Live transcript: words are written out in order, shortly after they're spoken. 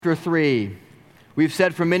Chapter 3. We've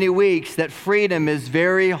said for many weeks that freedom is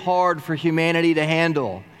very hard for humanity to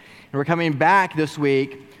handle. And we're coming back this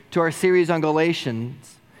week to our series on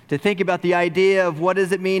Galatians to think about the idea of what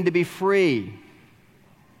does it mean to be free?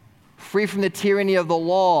 Free from the tyranny of the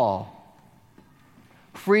law.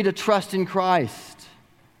 Free to trust in Christ.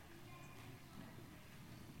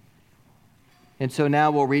 And so now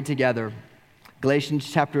we'll read together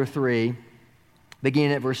Galatians chapter 3,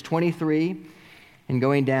 beginning at verse 23 and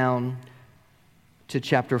going down to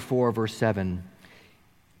chapter 4, verse 7.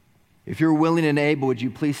 If you're willing and able, would you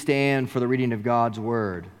please stand for the reading of God's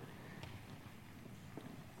word?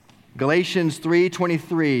 Galatians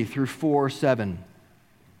 3:23 through 4:7.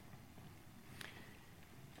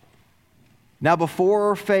 Now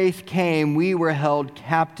before faith came, we were held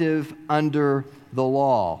captive under the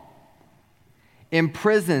law,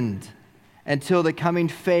 imprisoned until the coming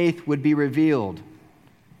faith would be revealed.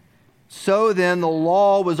 So then the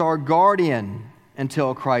law was our guardian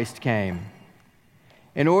until Christ came,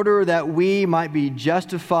 in order that we might be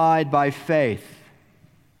justified by faith.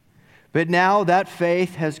 But now that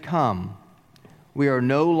faith has come, we are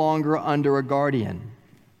no longer under a guardian.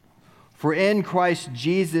 For in Christ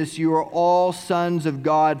Jesus you are all sons of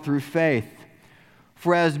God through faith.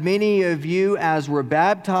 For as many of you as were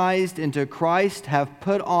baptized into Christ have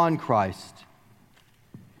put on Christ.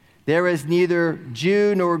 There is neither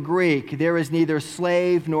Jew nor Greek, there is neither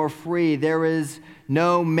slave nor free, there is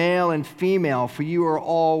no male and female, for you are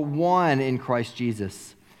all one in Christ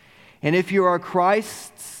Jesus. And if you are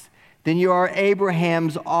Christ's, then you are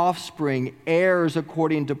Abraham's offspring, heirs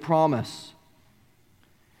according to promise.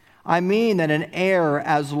 I mean that an heir,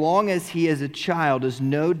 as long as he is a child, is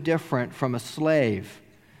no different from a slave,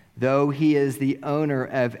 though he is the owner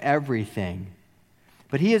of everything.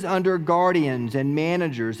 But he is under guardians and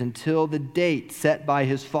managers until the date set by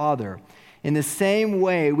his father. In the same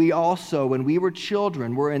way, we also, when we were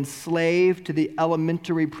children, were enslaved to the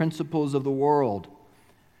elementary principles of the world.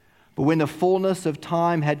 But when the fullness of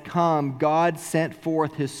time had come, God sent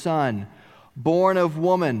forth his Son, born of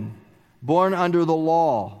woman, born under the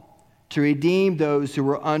law, to redeem those who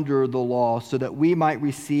were under the law, so that we might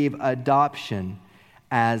receive adoption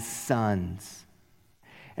as sons.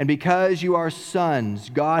 And because you are sons,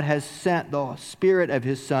 God has sent the Spirit of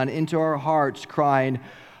his Son into our hearts, crying,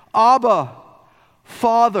 Abba,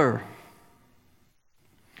 Father.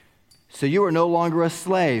 So you are no longer a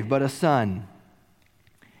slave, but a son.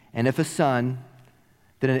 And if a son,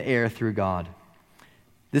 then an heir through God.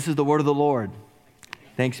 This is the word of the Lord.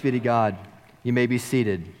 Thanks be to God. You may be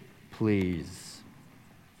seated, please.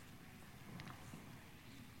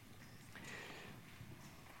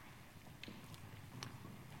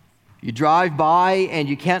 You drive by and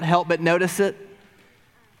you can't help but notice it.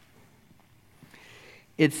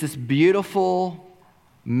 It's this beautiful,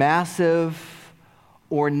 massive,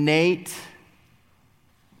 ornate,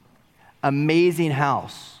 amazing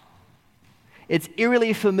house. It's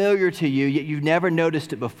eerily familiar to you, yet you've never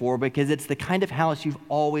noticed it before because it's the kind of house you've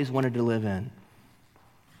always wanted to live in.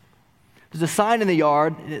 There's a sign in the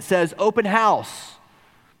yard and it says, open house,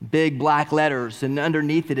 big black letters, and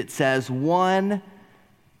underneath it, it says, 1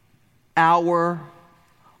 hour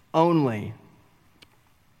only.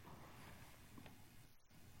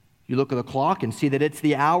 You look at the clock and see that it's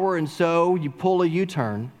the hour, and so you pull a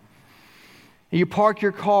U-turn. And you park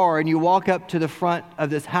your car and you walk up to the front of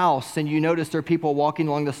this house and you notice there are people walking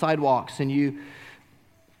along the sidewalks, and you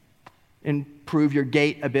improve your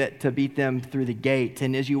gait a bit to beat them through the gate.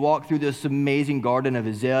 And as you walk through this amazing garden of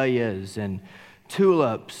azaleas and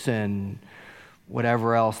tulips and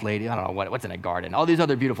whatever else, lady, I don't know what's in a garden. All these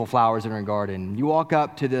other beautiful flowers that are in a garden. You walk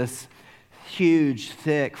up to this huge,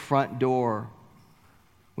 thick front door,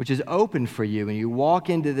 which is open for you, and you walk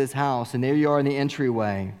into this house, and there you are in the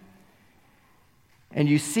entryway. And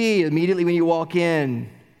you see immediately when you walk in,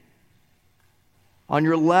 on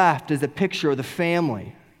your left is a picture of the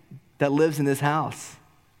family that lives in this house.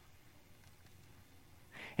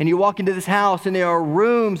 And you walk into this house, and there are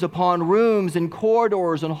rooms upon rooms and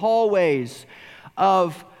corridors and hallways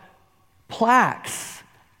of plaques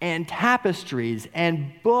and tapestries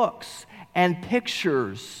and books and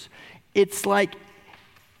pictures. It's like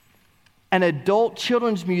an adult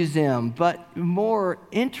children's museum, but more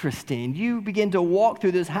interesting. You begin to walk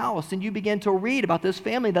through this house and you begin to read about this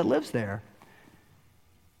family that lives there.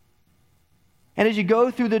 And as you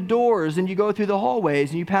go through the doors and you go through the hallways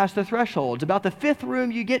and you pass the thresholds, about the 5th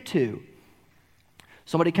room you get to,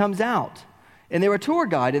 somebody comes out. And they're a tour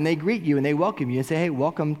guide, and they greet you, and they welcome you, and say, hey,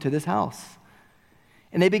 welcome to this house.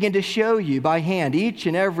 And they begin to show you by hand each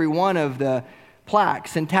and every one of the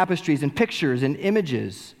plaques and tapestries and pictures and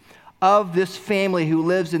images of this family who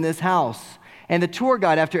lives in this house. And the tour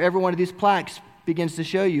guide, after every one of these plaques, begins to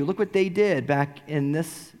show you, look what they did back in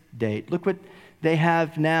this date. Look what they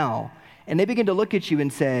have now. And they begin to look at you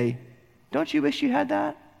and say, don't you wish you had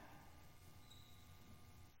that?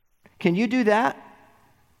 Can you do that?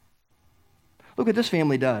 Look what this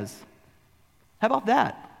family does. How about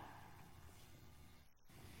that?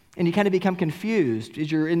 And you kind of become confused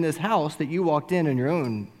as you're in this house that you walked in on your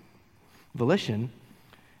own volition.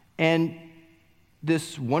 And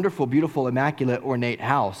this wonderful, beautiful, immaculate, ornate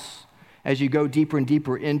house, as you go deeper and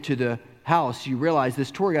deeper into the house, you realize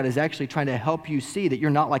this tour guide is actually trying to help you see that you're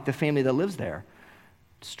not like the family that lives there.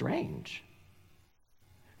 It's strange.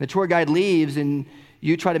 The tour guide leaves and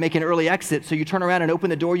you try to make an early exit, so you turn around and open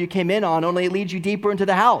the door you came in on, only it leads you deeper into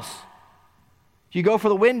the house. You go for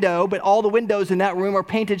the window, but all the windows in that room are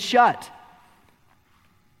painted shut.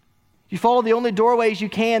 You follow the only doorways you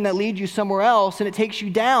can that lead you somewhere else, and it takes you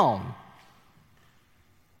down.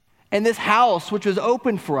 And this house, which was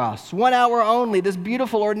open for us, 1 hour only, this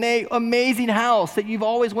beautiful, ornate, amazing house that you've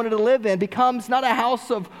always wanted to live in, becomes not a house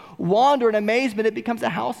of wonder and amazement, it becomes a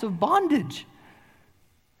house of bondage.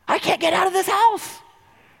 I can't get out of this house.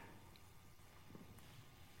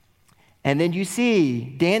 And then you see,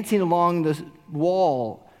 dancing along the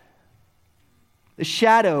wall, the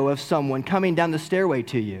shadow of someone coming down the stairway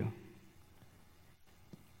to you.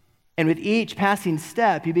 And with each passing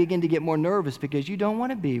step, you begin to get more nervous because you don't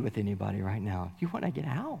want to be with anybody right now. You want to get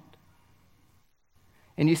out.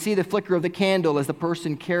 And you see the flicker of the candle as the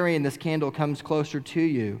person carrying this candle comes closer to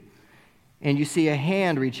you. And you see a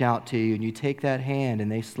hand reach out to you, and you take that hand,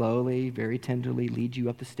 and they slowly, very tenderly lead you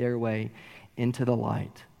up the stairway into the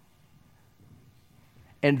light.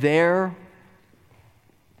 And there,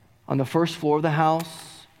 on the first floor of the house,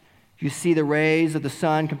 you see the rays of the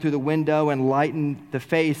sun come through the window and lighten the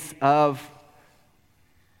face of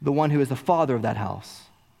the one who is the father of that house.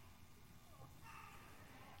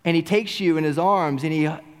 And he takes you in his arms and he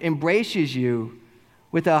embraces you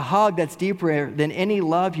with a hug that's deeper than any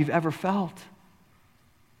love you've ever felt.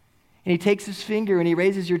 And he takes his finger and he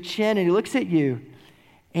raises your chin and he looks at you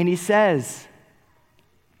and he says,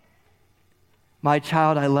 "My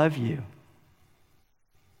child, I love you.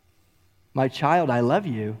 My child, I love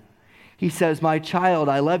you." He says, "My child,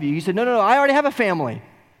 I love you." You said, no, I already have a family.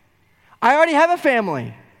 I already have a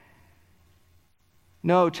family.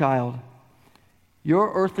 No, child.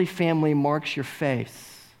 Your earthly family marks your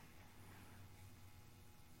face,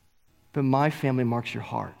 but my family marks your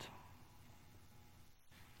heart.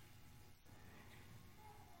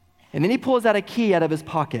 And then he pulls out a key out of his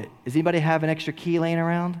pocket. Does anybody have an extra key laying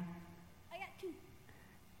around? I got 2.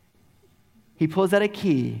 He pulls out a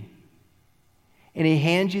key, and he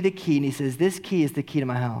hands you the key, and he says, "This key is the key to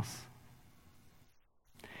my house.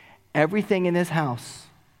 Everything in this house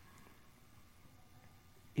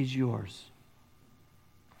is yours.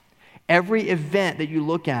 Every event that you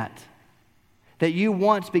look at, that you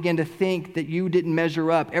once began to think that you didn't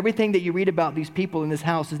measure up, everything that you read about these people in this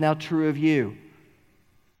house is now true of you.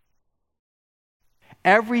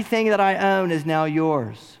 Everything that I own is now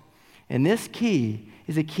yours. And this key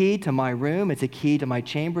is a key to my room, it's a key to my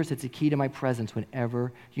chambers, it's a key to my presence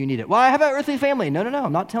whenever you need it." Well, I have an earthly family. No,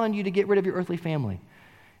 I'm not telling you to get rid of your earthly family.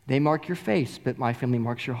 They mark your face, but my family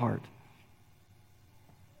marks your heart.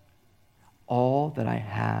 All that I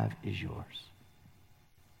have is yours.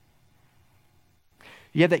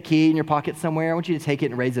 You have that key in your pocket somewhere? I want you to take it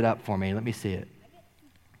and raise it up for me. Let me see it.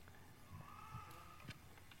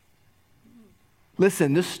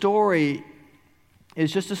 Listen, this story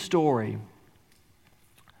is just a story,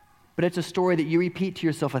 but it's a story that you repeat to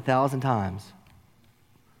yourself 1,000 times.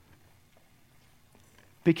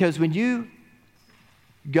 Because when you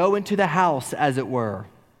go into the house, as it were,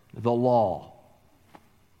 the law,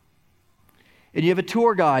 and you have a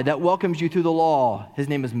tour guide that welcomes you through the law, his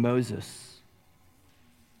name is Moses,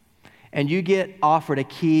 and you get offered a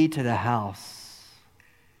key to the house.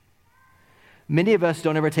 Many of us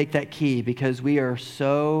don't ever take that key because we are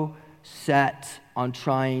so set on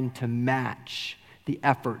trying to match the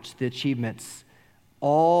efforts, the achievements,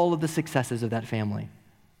 all of the successes of that family.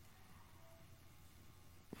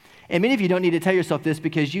 And many of you don't need to tell yourself this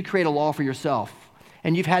because you create a law for yourself.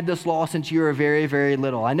 And you've had this law since you were very, very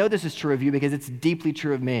little. I know this is true of you because it's deeply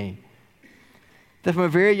true of me. That from a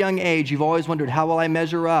very young age, you've always wondered, how will I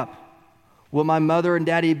measure up? Will my mother and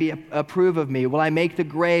daddy approve of me? Will I make the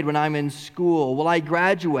grade when I'm in school? Will I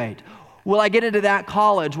graduate? Will I get into that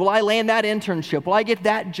college? Will I land that internship? Will I get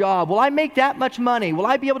that job? Will I make that much money? Will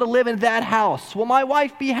I be able to live in that house? Will my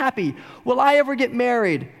wife be happy? Will I ever get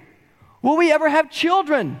married? Will we ever have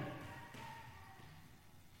children?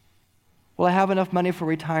 Will I have enough money for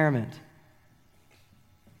retirement?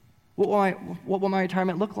 What will my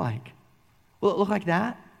retirement look like? Will it look like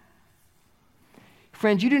that?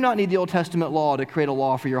 Friends, you do not need the Old Testament law to create a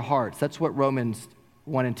law for your hearts. That's what Romans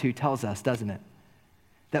 1 and 2 tells us, doesn't it?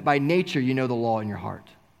 That by nature you know the law in your heart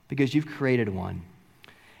because you've created one.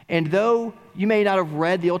 And though you may not have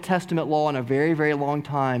read the Old Testament law in a very, very long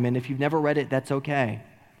time, and if you've never read it, that's okay.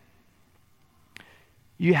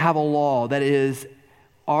 You have a law that is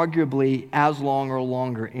arguably as long or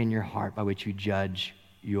longer in your heart by which you judge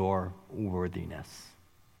your worthiness.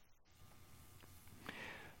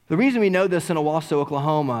 The reason we know this in Owasso,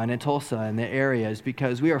 Oklahoma, and in Tulsa and the area is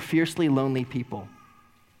because we are fiercely lonely people.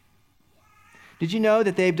 Did you know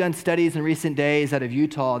that they've done studies in recent days out of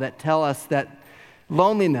Utah that tell us that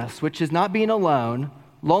loneliness, which is not being alone,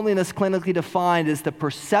 loneliness clinically defined is the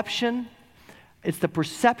perception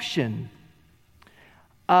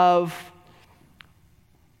of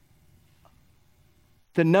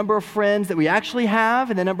the number of friends that we actually have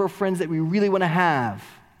and the number of friends that we really want to have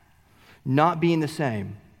not being the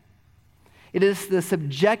same. It is the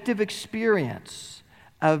subjective experience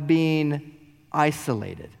of being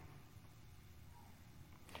isolated.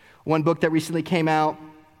 One book that recently came out,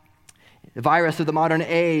 The Virus of the Modern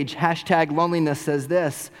Age, #loneliness, says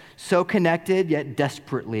this: so connected yet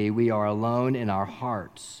desperately we are alone in our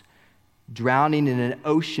hearts, drowning in an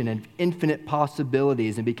ocean of infinite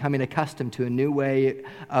possibilities and becoming accustomed to a new way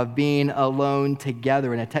of being alone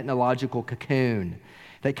together in a technological cocoon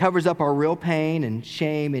that covers up our real pain and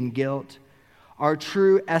shame and guilt. Our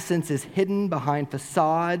true essence is hidden behind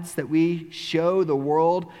facades that we show the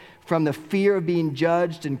world from the fear of being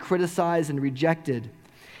judged and criticized and rejected.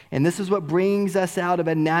 And this is what brings us out of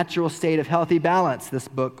a natural state of healthy balance, this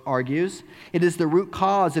book argues. It is the root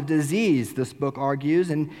cause of disease, this book argues,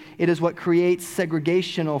 and it is what creates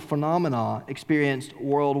segregational phenomena experienced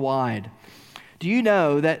worldwide. Do you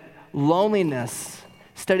know that loneliness,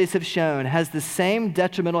 studies have shown, has the same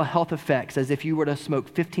detrimental health effects as if you were to smoke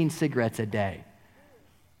 15 cigarettes a day?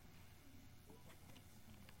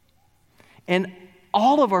 And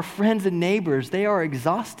all of our friends and neighbors, they are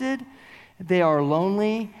exhausted, they are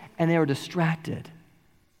lonely, and they are distracted.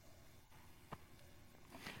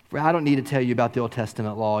 I don't need to tell you about the Old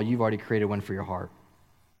Testament law. You've already created one for your heart.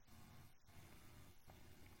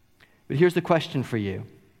 But here's the question for you.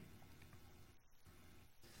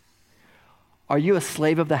 Are you a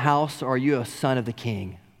slave of the house, or are you a son of the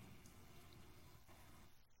king?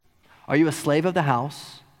 Are you a slave of the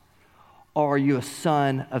house, or are you a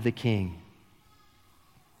son of the king?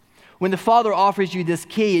 When the Father offers you this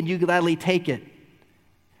key and you gladly take it,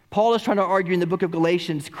 Paul is trying to argue in the book of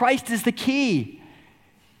Galatians, Christ is the key.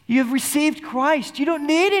 You have received Christ. You don't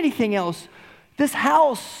need anything else. This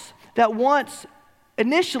house that once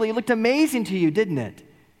initially looked amazing to you, didn't it?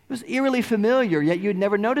 It was eerily familiar, yet you had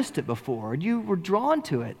never noticed it before. You were drawn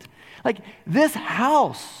to it. Like this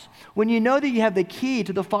house, when you know that you have the key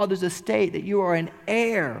to the Father's estate, that you are an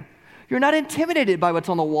heir, you're not intimidated by what's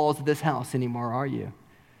on the walls of this house anymore, are you?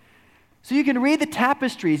 So you can read the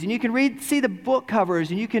tapestries, and you can see the book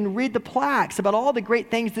covers, and you can read the plaques about all the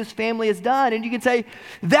great things this family has done, and you can say,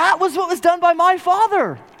 that was what was done by my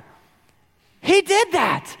father. He did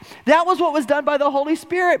that. That was what was done by the Holy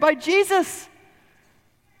Spirit, by Jesus.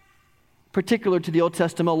 Particular to the Old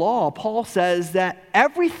Testament law, Paul says that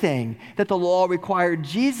everything that the law required,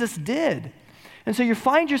 Jesus did. And so you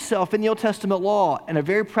find yourself in the Old Testament law in a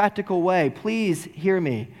very practical way. Please hear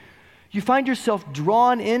me. You find yourself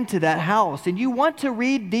drawn into that house, and you want to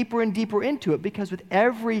read deeper and deeper into it, because with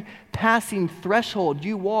every passing threshold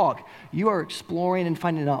you walk, you are exploring and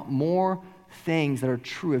finding out more things that are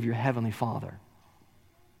true of your Heavenly Father.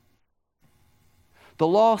 The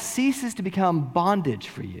law ceases to become bondage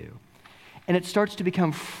for you, and it starts to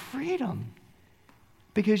become freedom,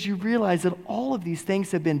 because you realize that all of these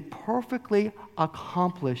things have been perfectly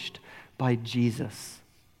accomplished by Jesus.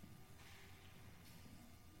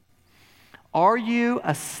 Are you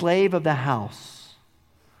a slave of the house,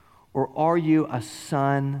 or are you a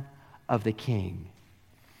son of the king?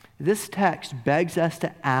 This text begs us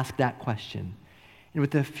to ask that question. And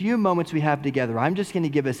with the few moments we have together, I'm just going to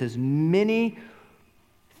give us as many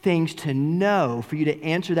things to know for you to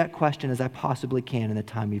answer that question as I possibly can in the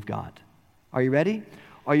time we've got. Are you ready?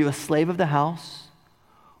 Are you a slave of the house,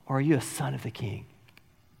 or are you a son of the king?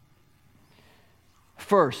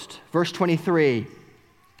 First, verse 23.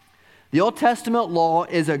 The Old Testament law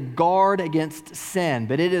is a guard against sin,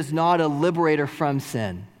 but it is not a liberator from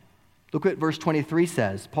sin. Look what verse 23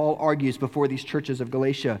 says. Paul argues before these churches of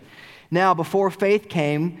Galatia. Now, before faith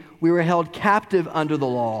came, we were held captive under the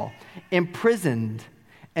law, imprisoned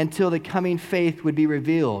until the coming faith would be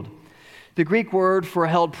revealed. The Greek word for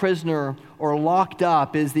held prisoner or locked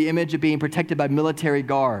up is the image of being protected by military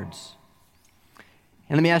guards.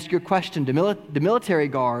 And let me ask you a question. Do military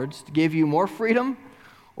guards give you more freedom,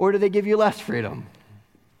 or do they give you less freedom?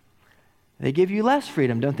 They give you less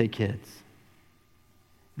freedom, don't they, kids?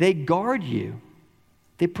 They guard you.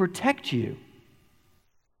 They protect you.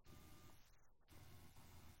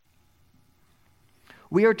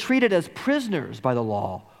 We are treated as prisoners by the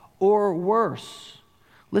law, or worse.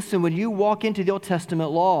 Listen, when you walk into the Old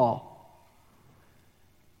Testament law,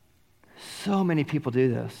 so many people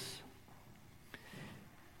do this.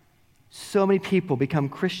 So many people become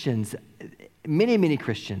Christians. Many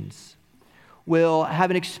Christians will have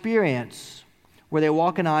an experience where they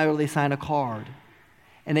walk an aisle or they sign a card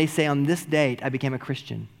and they say, on this date, I became a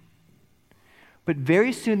Christian. But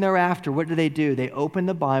very soon thereafter, what do? They open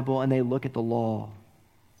the Bible and they look at the law.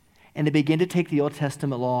 And they begin to take the Old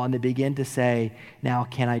Testament law and they begin to say, now,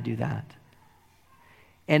 can I do that?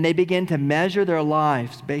 And they begin to measure their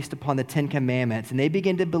lives based upon the 10 Commandments. And they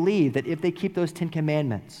begin to believe that if they keep those 10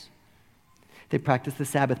 Commandments, they practice the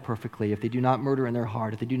Sabbath perfectly, if they do not murder in their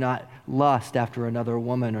heart, if they do not lust after another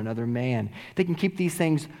woman or another man, they can keep these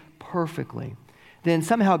things perfectly. Then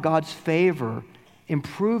somehow God's favor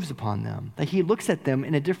improves upon them. Like he looks at them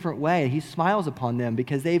in a different way. He smiles upon them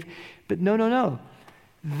because but no.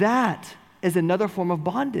 That is another form of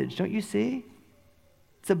bondage, don't you see?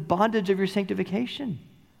 It's a bondage of your sanctification.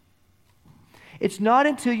 It's not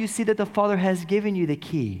until you see that the Father has given you the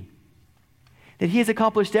key, that he has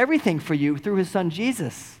accomplished everything for you through his Son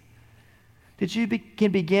Jesus, that you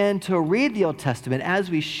can begin to read the Old Testament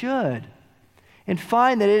as we should and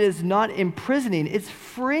find that it is not imprisoning, it's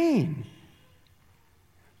freeing.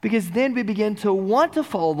 Because then we begin to want to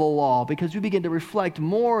follow the law because we begin to reflect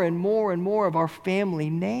more and more and more of our family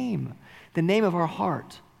name, the name of our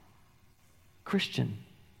heart, Christian.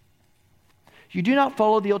 You do not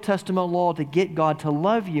follow the Old Testament law to get God to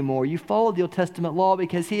love you more. You follow the Old Testament law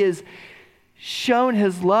because he has shown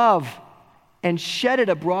his love and shed it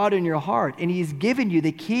abroad in your heart, and he's given you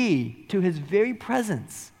the key to his very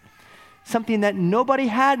presence, something that nobody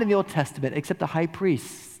had in the Old Testament except the high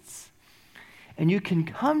priests. And you can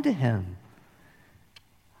come to him.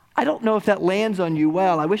 I don't know if that lands on you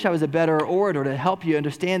well. I wish I was a better orator to help you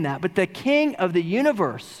understand that. But the King of the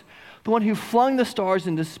universe, the one who flung the stars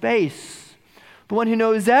into space, the one who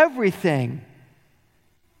knows everything,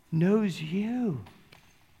 knows you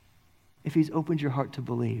if he's opened your heart to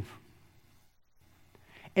believe.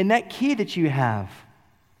 And that key that you have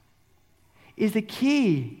is the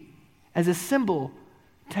key as a symbol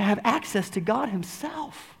to have access to God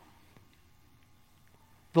himself.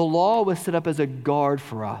 The law was set up as a guard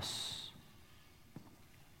for us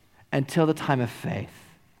until the time of faith.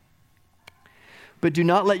 But do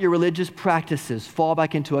not let your religious practices fall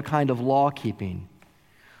back into a kind of law-keeping.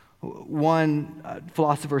 One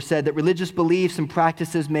philosopher said that religious beliefs and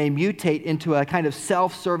practices may mutate into a kind of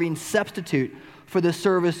self-serving substitute for the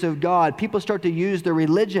service of God. People start to use their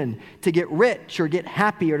religion to get rich or get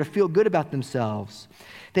happy or to feel good about themselves.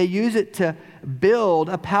 They use it to build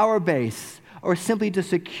a power base or simply to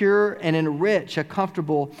secure and enrich a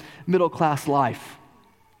comfortable middle-class life.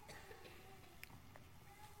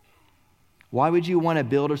 Why would you want to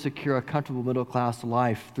build or secure a comfortable middle-class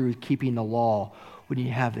life through keeping the law when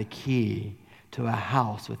you have the key to a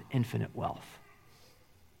house with infinite wealth?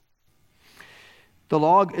 The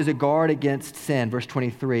law is a guard against sin, verse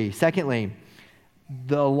 23. Secondly,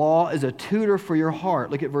 the law is a tutor for your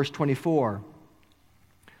heart. Look at verse 24.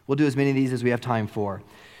 We'll do as many of these as we have time for.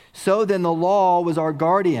 So then the law was our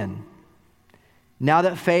guardian. Now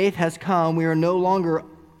that faith has come, we are no longer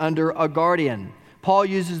under a guardian. Paul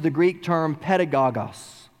uses the Greek term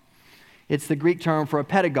pedagogos. It's the Greek term for a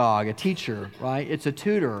pedagogue, a teacher, right? It's a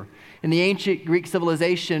tutor. In the ancient Greek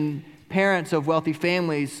civilization, parents of wealthy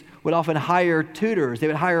families would often hire tutors. They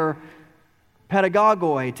would hire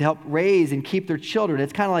pedagogoi to help raise and keep their children.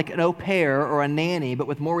 It's kind of like an au pair or a nanny, but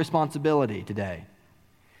with more responsibility today.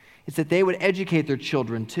 It's that they would educate their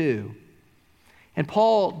children too. And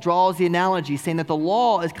Paul draws the analogy saying that the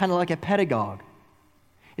law is kind of like a pedagogue.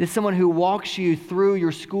 It is someone who walks you through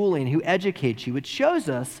your schooling, who educates you. It shows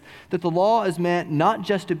us that the law is meant not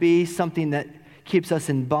just to be something that keeps us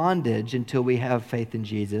in bondage until we have faith in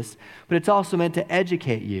Jesus, but it's also meant to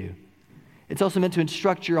educate you. It's also meant to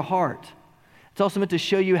instruct your heart. It's also meant to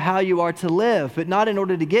show you how you are to live, but not in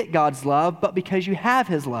order to get God's love, but because you have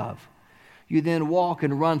his love. You then walk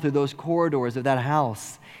and run through those corridors of that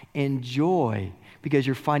house in joy because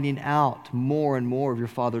you're finding out more and more of your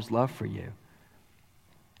Father's love for you.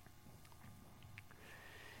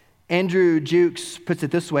 Andrew Jukes puts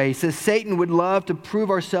it this way. He says, Satan would love to prove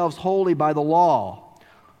ourselves holy by the law,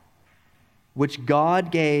 which God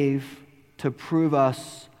gave to prove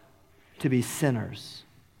us to be sinners.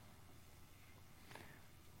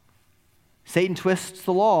 Satan twists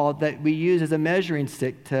the law that we use as a measuring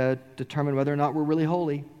stick to determine whether or not we're really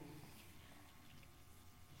holy.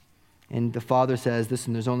 And the Father says,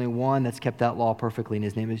 listen, there's only one that's kept that law perfectly, and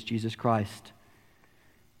his name is Jesus Christ.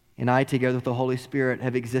 And I, together with the Holy Spirit,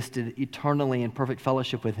 have existed eternally in perfect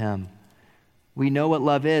fellowship with him. We know what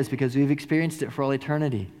love is because we've experienced it for all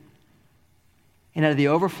eternity. And out of the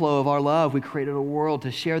overflow of our love, we created a world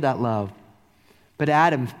to share that love. But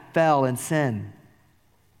Adam fell in sin.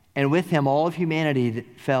 And with him, all of humanity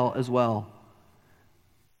fell as well.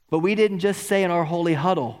 But we didn't just say in our holy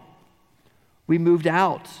huddle. We moved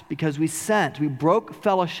out because we broke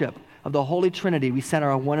fellowship of the Holy Trinity. We sent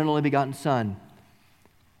our one and only begotten Son.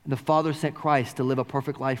 And the Father sent Christ to live a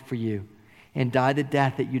perfect life for you and die the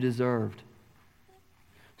death that you deserved,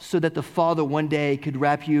 so that the Father one day could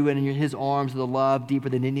wrap you in his arms with a love deeper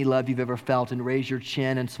than any love you've ever felt, and raise your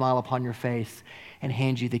chin and smile upon your face and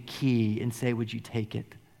hand you the key and say, would you take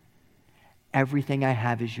it? Everything I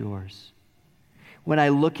have is yours. When I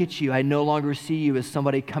look at you, I no longer see you as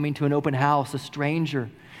somebody coming to an open house, a stranger.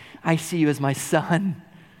 I see you as my son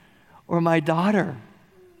or my daughter,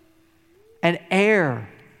 an heir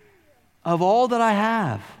of all that I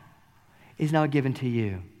have is now given to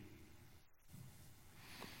you.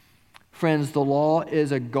 Friends, the law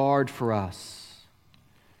is a guard for us.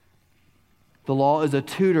 The law is a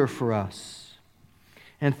tutor for us.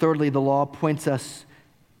 And thirdly, the law points us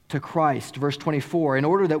to Christ. Verse 24, in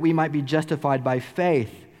order that we might be justified by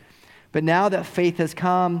faith. But now that faith has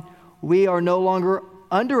come, we are no longer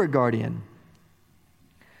under a guardian.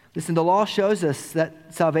 Listen, the law shows us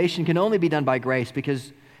that salvation can only be done by grace,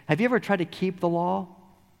 because have you ever tried to keep the law?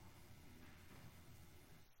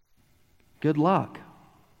 Good luck.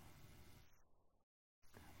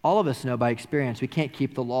 All of us know by experience we can't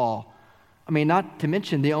keep the law. I mean, not to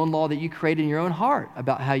mention the own law that you create in your own heart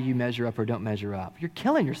about how you measure up or don't measure up. You're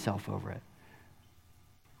killing yourself over it.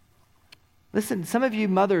 Listen, some of you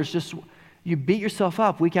mothers you beat yourself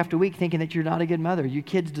up week after week thinking that you're not a good mother. Your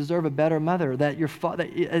kids deserve a better mother, that your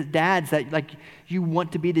dads, that like you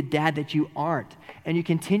want to be the dad that you aren't, and you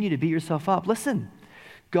continue to beat yourself up. Listen,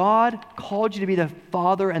 God called you to be the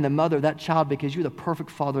father and the mother of that child because you're the perfect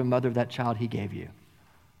father and mother of that child he gave you.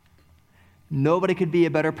 Nobody could be a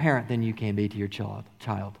better parent than you can be to your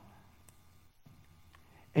child.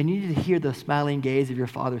 And you need to hear the smiling gaze of your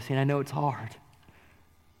father saying, I know it's hard,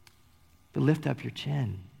 but lift up your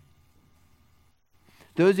chin.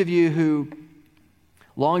 Those of you who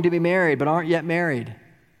long to be married but aren't yet married,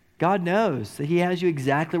 God knows that he has you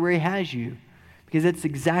exactly where he has you, because it's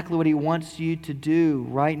exactly what he wants you to do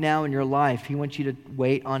right now in your life. He wants you to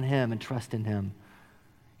wait on him and trust in him.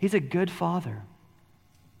 He's a good father.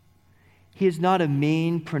 He is not a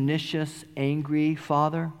mean, pernicious, angry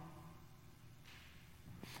father.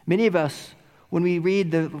 Many of us, when we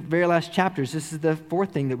read the very last chapters, this is the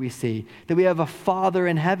fourth thing that we see, that we have a Father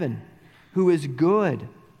in heaven who is good.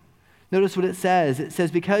 Notice what it says. It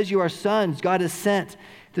says, because you are sons, God has sent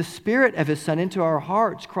the Spirit of his Son into our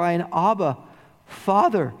hearts, crying, Abba,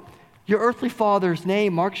 Father. Your earthly father's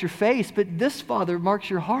name marks your face, but this Father marks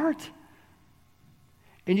your heart.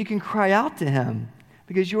 And you can cry out to him,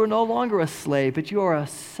 because you are no longer a slave, but you are a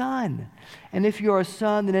son. And if you are a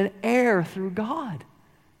son, then an heir through God.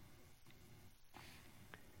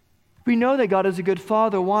 We know that God is a good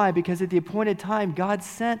father. Why? Because at the appointed time, God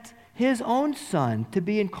sent his own Son to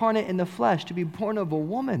be incarnate in the flesh, to be born of a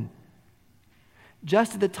woman.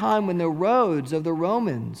 Just at the time when the roads of the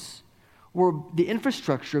Romans the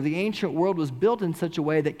infrastructure of the ancient world was built in such a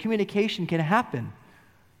way that communication can happen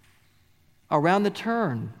around the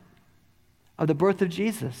turn of the birth of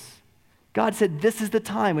Jesus. God said this is the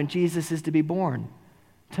time when Jesus is to be born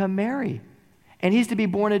to Mary. And he's to be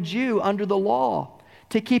born a Jew under the law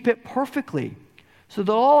to keep it perfectly, so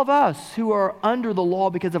that all of us who are under the law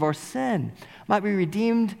because of our sin might be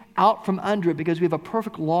redeemed out from under it, because we have a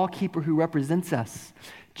perfect law keeper who represents us,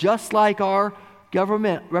 just like our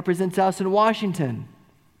government represents us in Washington.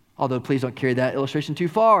 Although please don't carry that illustration too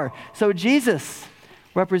far. So Jesus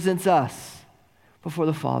represents us before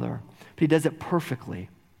the Father, but he does it perfectly.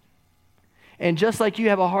 And just like you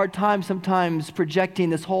have a hard time sometimes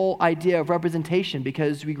projecting this whole idea of representation,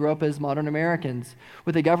 because we grew up as modern Americans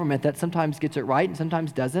with a government that sometimes gets it right and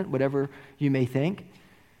sometimes doesn't, whatever you may think.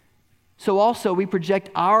 So also we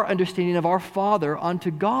project our understanding of our Father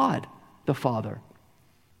onto God the Father.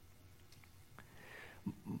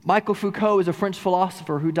 Michael Foucault is a French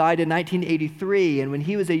philosopher who died in 1983, and when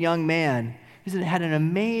he was a young man, he had an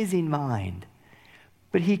amazing mind.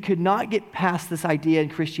 But he could not get past this idea in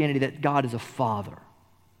Christianity that God is a father.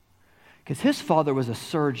 Because his father was a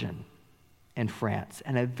surgeon in France,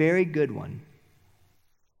 and a very good one.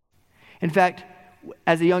 In fact,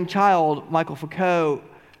 as a young child, Michael Foucault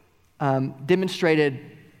demonstrated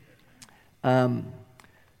some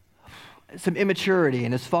immaturity,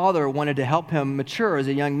 and his father wanted to help him mature as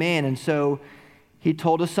a young man, and so he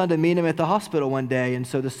told his son to meet him at the hospital one day, and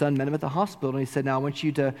so the son met him at the hospital, and he said, now I want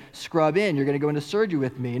you to scrub in. You're going to go into surgery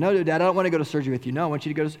with me. No, Dad, I don't want to go to surgery with you. No, I want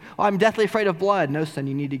you to go to, I'm deathly afraid of blood. No, son,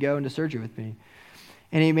 you need to go into surgery with me.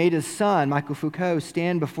 And he made his son, Michael Foucault,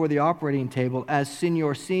 stand before the operating table as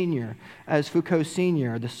as Foucault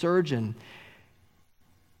Sr., the surgeon,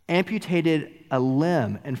 amputated a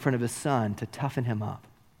limb in front of his son to toughen him up.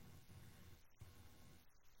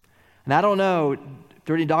 And I don't know,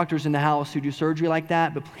 30 doctors in the house who do surgery like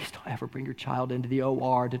that, but please don't ever bring your child into the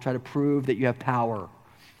OR to try to prove that you have power.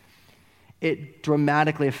 It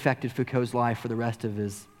dramatically affected Foucault's life for the rest of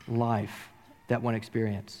his life, that one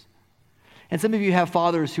experience. And some of you have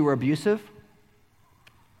fathers who are abusive.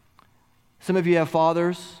 Some of you have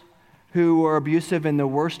fathers who are abusive in the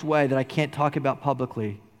worst way that I can't talk about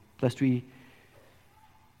publicly, lest we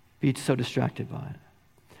be so distracted by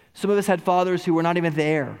it. Some of us had fathers who were not even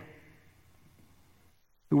there,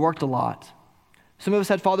 who worked a lot. Some of us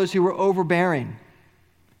had fathers who were overbearing,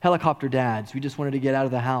 helicopter dads. We just wanted to get out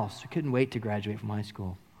of the house. We couldn't wait to graduate from high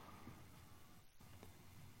school.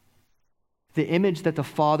 The image that the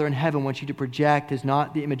Father in heaven wants you to project is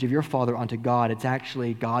not the image of your Father onto God. It's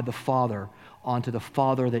actually God the Father onto the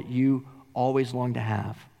Father that you always long to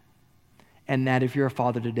have. And that if you're a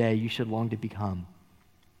father today, you should long to become.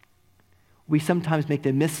 We sometimes make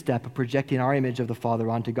the misstep of projecting our image of the Father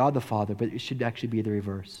onto God the Father, but it should actually be the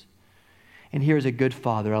reverse. And here's a good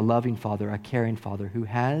Father, a loving Father, a caring Father who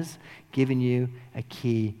has given you a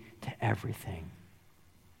key to everything.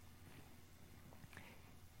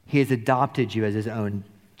 He has adopted you as his own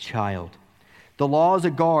child. The law is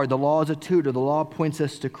a guard. The law is a tutor. The law points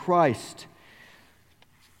us to Christ.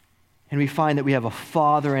 And we find that we have a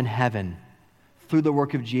Father in heaven through the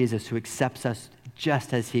work of Jesus who accepts us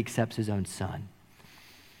just as he accepts his own Son.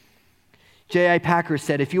 J.I. Packer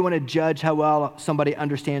said, if you want to judge how well somebody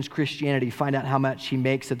understands Christianity, find out how much he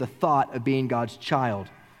makes of the thought of being God's child,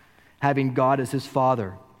 having God as his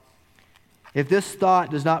Father. If this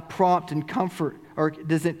thought does not prompt and comfort, or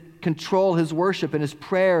doesn't control his worship and his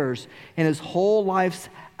prayers and his whole life's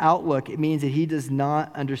outlook, it means that he does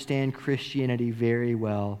not understand Christianity very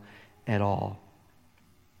well at all.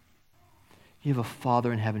 You have a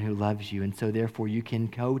Father in heaven who loves you, and so therefore you can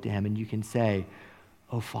go to him and you can say,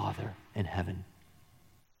 "Oh, Father in heaven."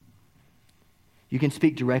 You can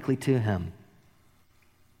speak directly to him.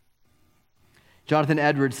 Jonathan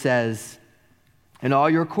Edwards says, in all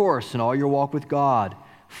your course, in all your walk with God,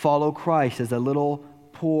 follow Christ as a little,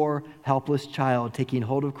 poor, helpless child, taking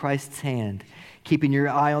hold of Christ's hand, keeping your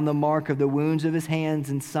eye on the mark of the wounds of his hands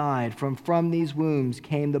and side. From these wounds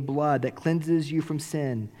came the blood that cleanses you from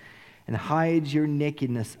sin and hides your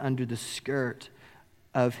nakedness under the skirt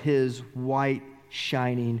of his white,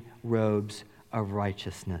 shining robes of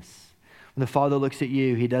righteousness. When the Father looks at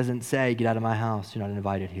you, he doesn't say, "Get out of my house, you're not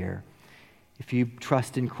invited here." If you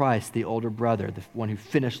trust in Christ, the older brother, the one who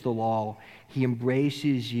finished the law, he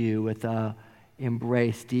embraces you with an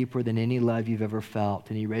embrace deeper than any love you've ever felt.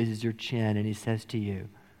 And he raises your chin and he says to you,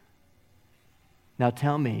 "Now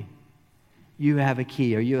tell me, you have a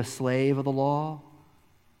key. Are you a slave of the law?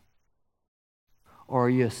 Or are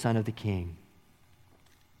you a son of the King?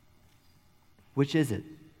 Which is it?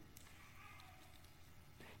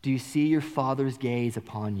 Do you see your Father's gaze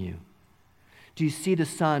upon you? Do you see the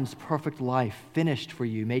Son's perfect life finished for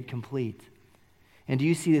you, made complete? And do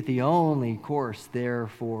you see that the only course,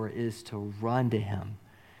 therefore, is to run to him,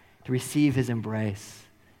 to receive his embrace,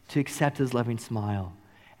 to accept his loving smile,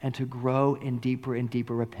 and to grow in deeper and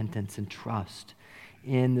deeper repentance and trust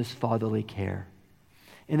in this fatherly care?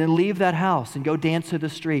 And then leave that house and go dance through the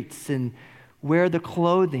streets and wear the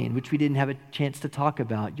clothing, which we didn't have a chance to talk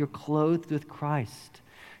about. You're clothed with Christ.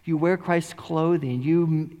 You wear Christ's clothing.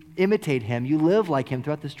 You imitate him. You live like him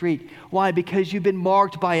throughout the street. Why? Because you've been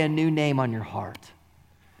marked by a new name on your heart.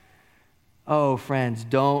 Oh, friends,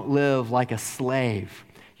 don't live like a slave.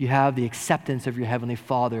 You have the acceptance of your Heavenly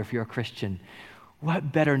Father if you're a Christian.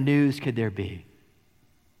 What better news could there be?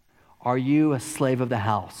 Are you a slave of the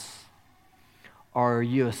house? Or are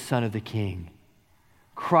you a son of the King?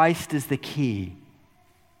 Christ is the key.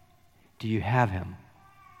 Do you have him?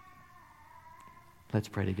 Let's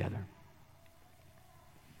pray together.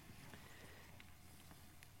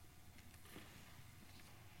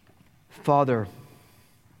 Father,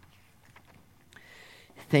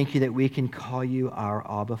 thank you that we can call you our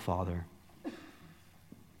Abba Father,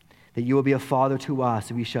 that you will be a father to us,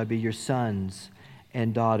 and we shall be your sons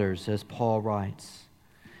and daughters, as Paul writes,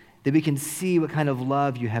 that we can see what kind of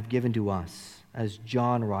love you have given to us, as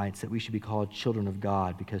John writes, that we should be called children of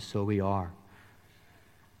God, because so we are.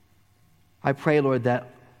 I pray, Lord, that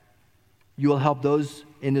you will help those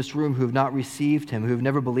in this room who have not received him, who have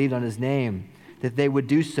never believed on his name, that they would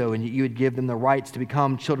do so, and that you would give them the rights to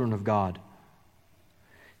become children of God.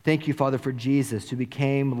 Thank you, Father, for Jesus, who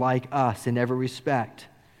became like us in every respect,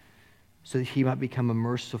 so that he might become a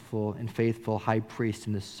merciful and faithful high priest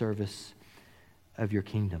in the service of your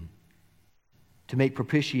kingdom, to make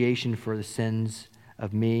propitiation for the sins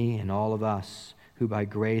of me and all of us who by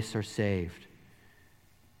grace are saved.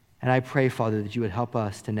 And I pray, Father, that you would help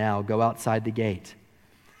us to now go outside the gate,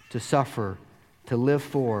 to suffer, to live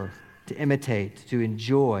for, to imitate, to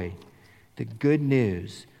enjoy the good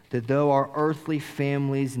news that though our earthly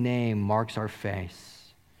family's name marks our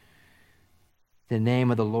face, the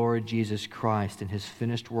name of the Lord Jesus Christ and his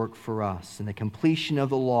finished work for us and the completion of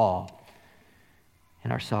the law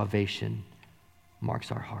and our salvation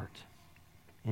marks our heart.